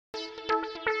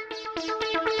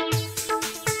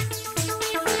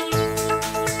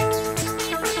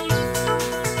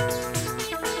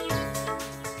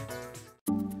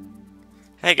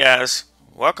Hey guys,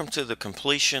 welcome to the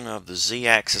completion of the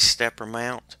Z-axis stepper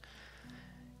mount.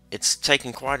 It's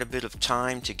taken quite a bit of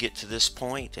time to get to this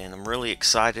point, and I'm really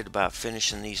excited about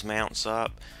finishing these mounts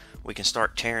up. We can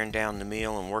start tearing down the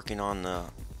mill and working on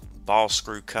the ball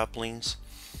screw couplings.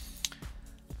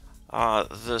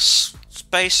 The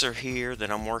spacer here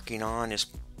that I'm working on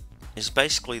is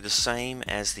basically the same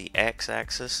as the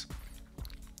X-axis.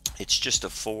 It's just a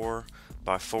 4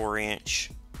 by 4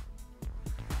 inch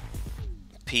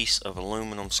piece of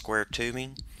aluminum square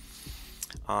tubing.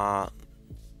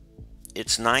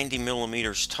 It's 90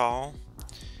 millimeters tall,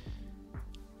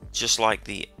 just like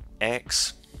the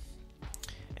X,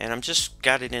 and I'm just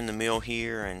got it in the mill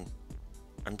here, and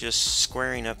I'm just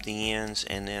squaring up the ends,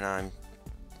 and then I'm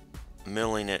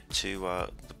milling it to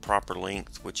the proper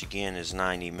length, which again is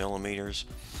 90 millimeters.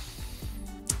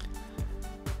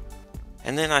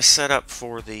 And then I set up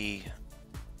for the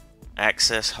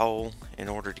access hole in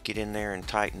order to get in there and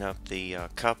tighten up the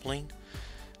coupling.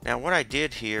 Now what I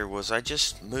did here was I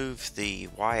just moved the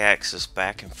Y-axis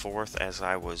back and forth as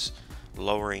I was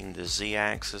lowering the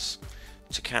Z-axis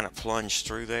to kind of plunge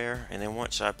through there, and then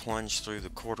once I plunged through the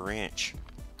 1/4 inch,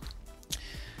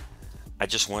 I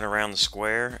just went around the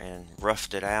square and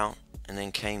roughed it out, and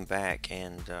then came back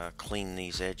and cleaned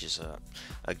these edges up.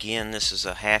 Again, this is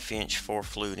a 1/2 inch 4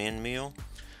 flute end mill.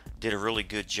 Did a really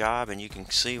good job, and you can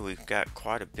see we've got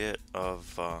quite a bit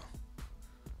of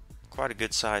quite a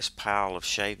good sized pile of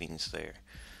shavings there,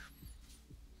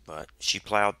 but she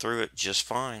plowed through it just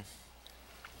fine.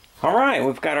 Alright,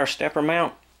 we've got our stepper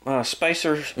mount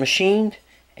spacers machined,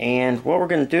 and what we're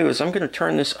going to do is I'm going to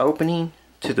turn this opening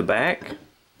to the back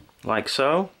like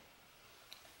so,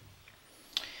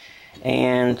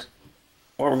 and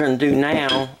what we're going to do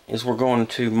now is we're going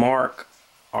to mark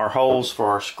our holes for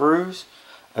our screws.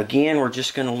 Again, we're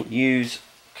just going to use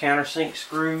countersink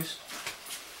screws,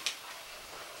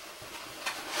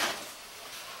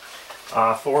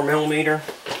 4 millimeter.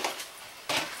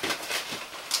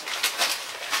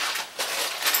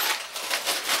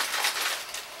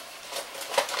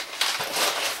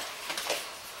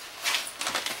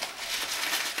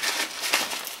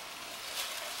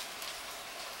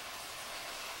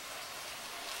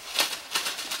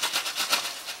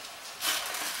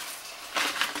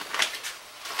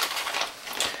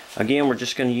 Again, we're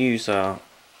just going to use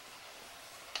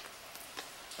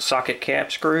socket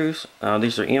cap screws.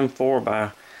 These are M4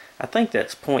 by, I think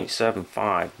that's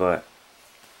 0.75, but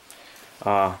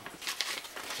at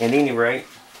any rate,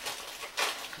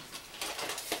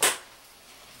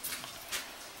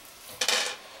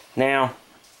 now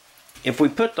if we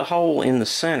put the hole in the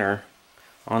center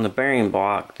on the bearing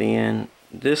block, then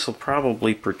this will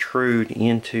probably protrude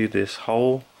into this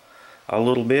hole a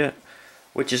little bit,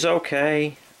 which is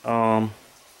okay. I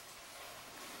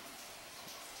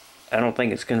don't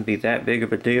think it's going to be that big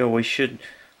of a deal. We should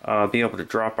be able to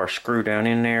drop our screw down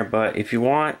in there, but if you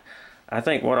want, I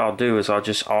think what I'll do is I'll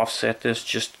just offset this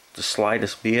just the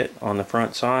slightest bit on the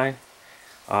front side.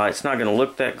 It's not going to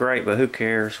look that great, but who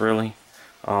cares really?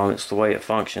 It's the way it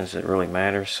functions that really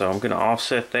matters. So I'm going to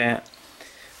offset that.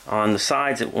 On the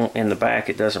sides it won't, in the back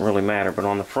it doesn't really matter, but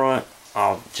on the front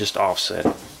I'll just offset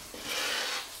it.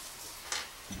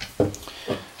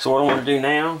 So what I want to do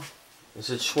now is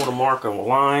I just want to mark a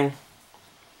line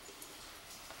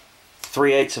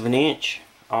 3/8 of an inch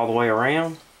all the way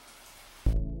around.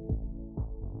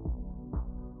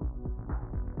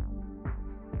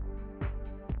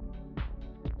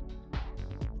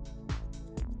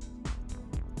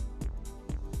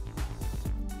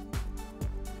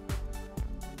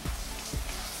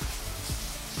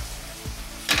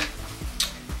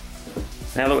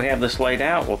 Now that we have this laid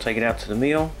out, we'll take it out to the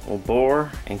mill, we'll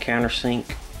bore and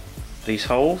countersink these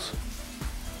holes.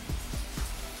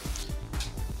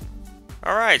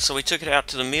 Alright, so we took it out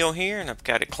to the mill here, and I've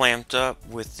got it clamped up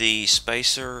with the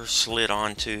spacer slid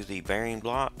onto the bearing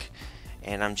block,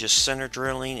 and I'm just center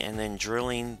drilling and then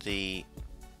drilling the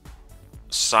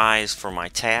size for my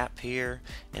tap here,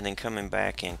 and then coming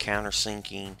back and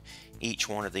countersinking each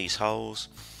one of these holes.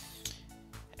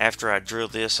 After I drill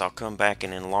this, I'll come back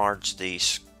and enlarge the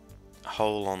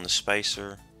hole on the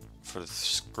spacer for the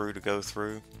screw to go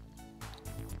through.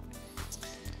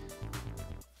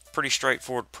 Pretty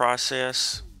straightforward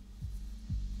process.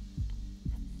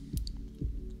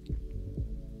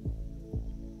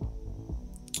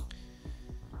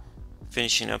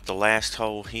 Finishing up the last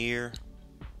hole here,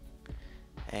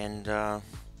 and then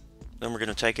we're going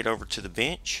to take it over to the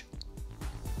bench.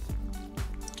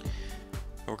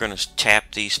 We're going to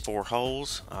tap these 4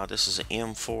 holes. This is an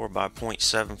M4 by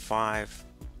 0.75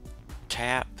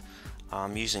 tap.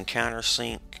 I'm using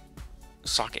countersink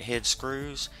socket head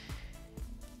screws,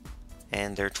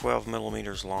 and they're 12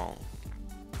 millimeters long.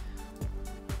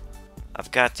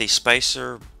 I've got the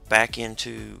spacer back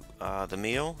into the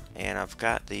mill, and I've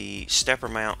got the stepper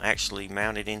mount actually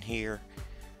mounted in here,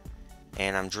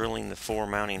 and I'm drilling the 4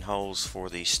 mounting holes for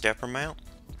the stepper mount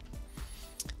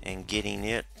and getting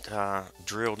it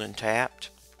drilled and tapped.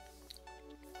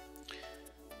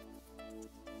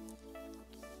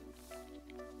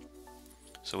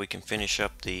 So we can finish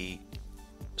up the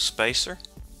spacer.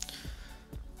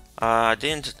 I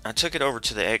took it over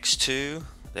to the X2.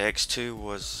 The X2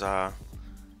 was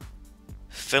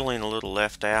feeling a little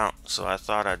left out, so I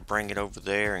thought I'd bring it over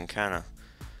there and kind of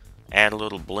add a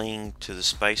little bling to the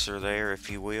spacer there, if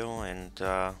you will, and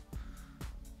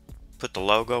put the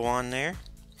logo on there.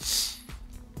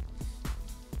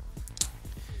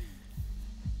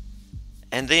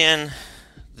 And then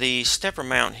the stepper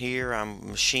mount here I'm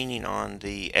machining on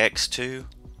the X2.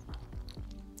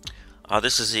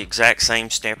 This is the exact same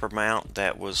stepper mount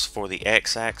that was for the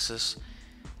X-axis,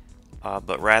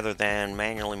 but rather than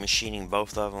manually machining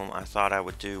both of them, I thought I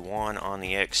would do one on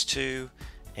the X2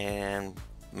 and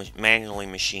manually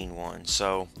machine one.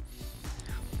 So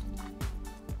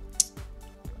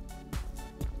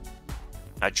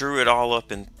I drew it all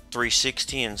up in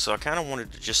 360, and so I kind of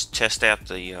wanted to just test out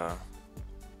the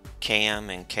CAM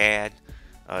and CAD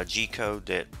G-code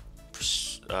that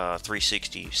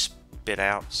 360 spit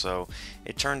out, so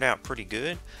it turned out pretty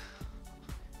good.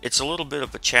 It's a little bit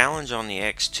of a challenge on the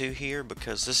X2 here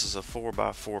because this is a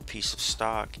 4x4 piece of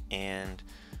stock, and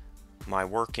my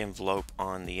work envelope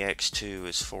on the X2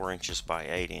 is 4 inches by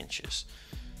 8 inches.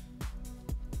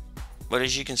 But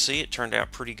as you can see, it turned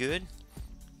out pretty good,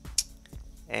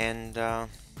 and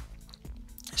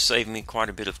saved me quite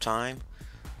a bit of time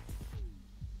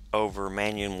over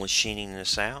manually machining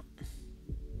this out.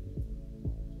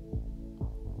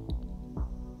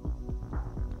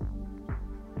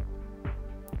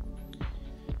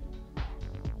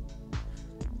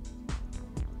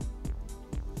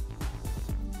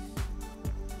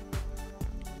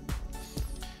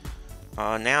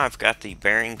 Now I've got the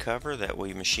bearing cover that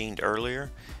we machined earlier,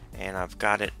 and I've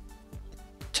got it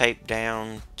taped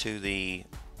down to the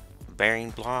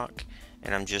bearing block,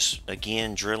 and I'm just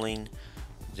again drilling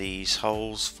these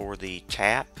holes for the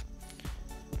tap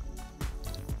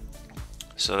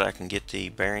so that I can get the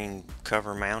bearing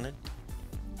cover mounted.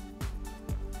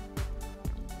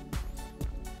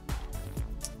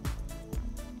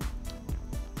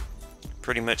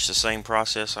 Pretty much the same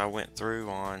process I went through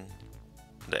on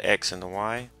the X and the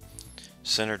Y.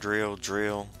 Center drill,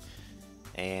 drill,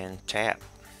 and tap.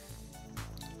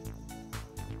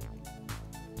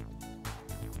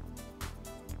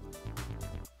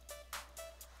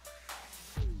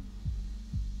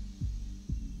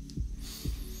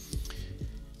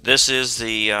 This is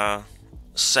the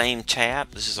same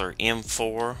tap. This is our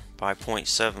M4 by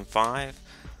 0.75,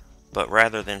 but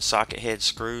rather than socket head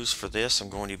screws for this, I'm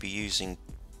going to be using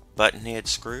button head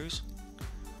screws.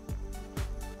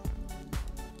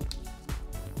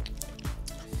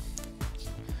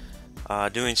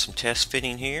 Doing some test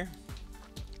fitting here,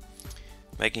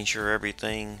 making sure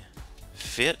everything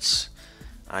fits.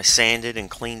 I sanded and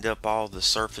cleaned up all the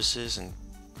surfaces and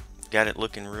got it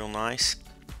looking real nice.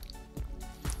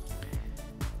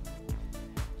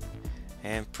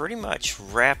 And pretty much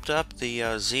wrapped up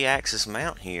the Z-axis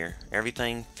mount here.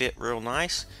 Everything fit real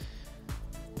nice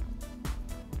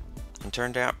and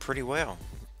turned out pretty well.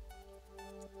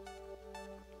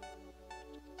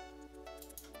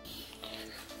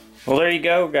 Well, there you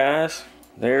go, guys.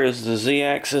 There is the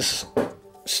Z-axis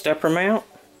stepper mount,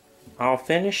 all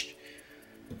finished.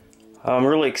 I'm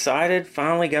really excited.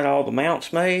 Finally got all the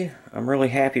mounts made. I'm really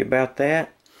happy about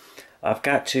that. I've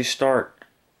got to start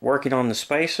working on the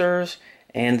spacers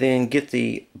and then get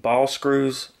the ball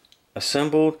screws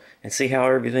assembled and see how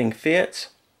everything fits.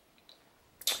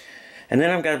 And then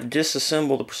I've got to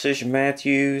disassemble the Precision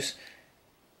Matthews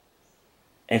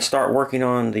and start working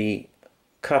on the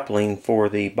coupling for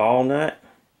the ball nut.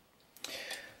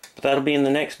 But that'll be in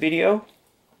the next video.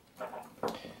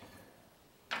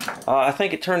 I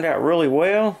think it turned out really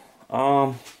well.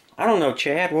 I don't know,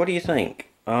 Chad, what do you think?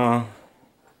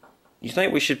 You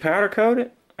think we should powder coat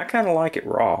it? I kind of like it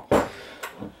raw.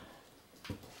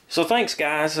 So thanks,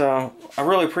 guys. I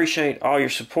really appreciate all your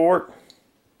support.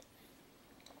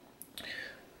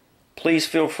 Please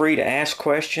feel free to ask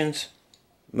questions,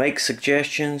 make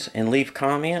suggestions, and leave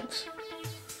comments.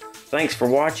 Thanks for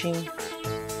watching.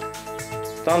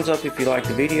 Thumbs up if you like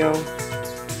the video.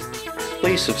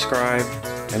 Please subscribe,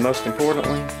 and most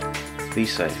importantly, be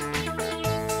safe.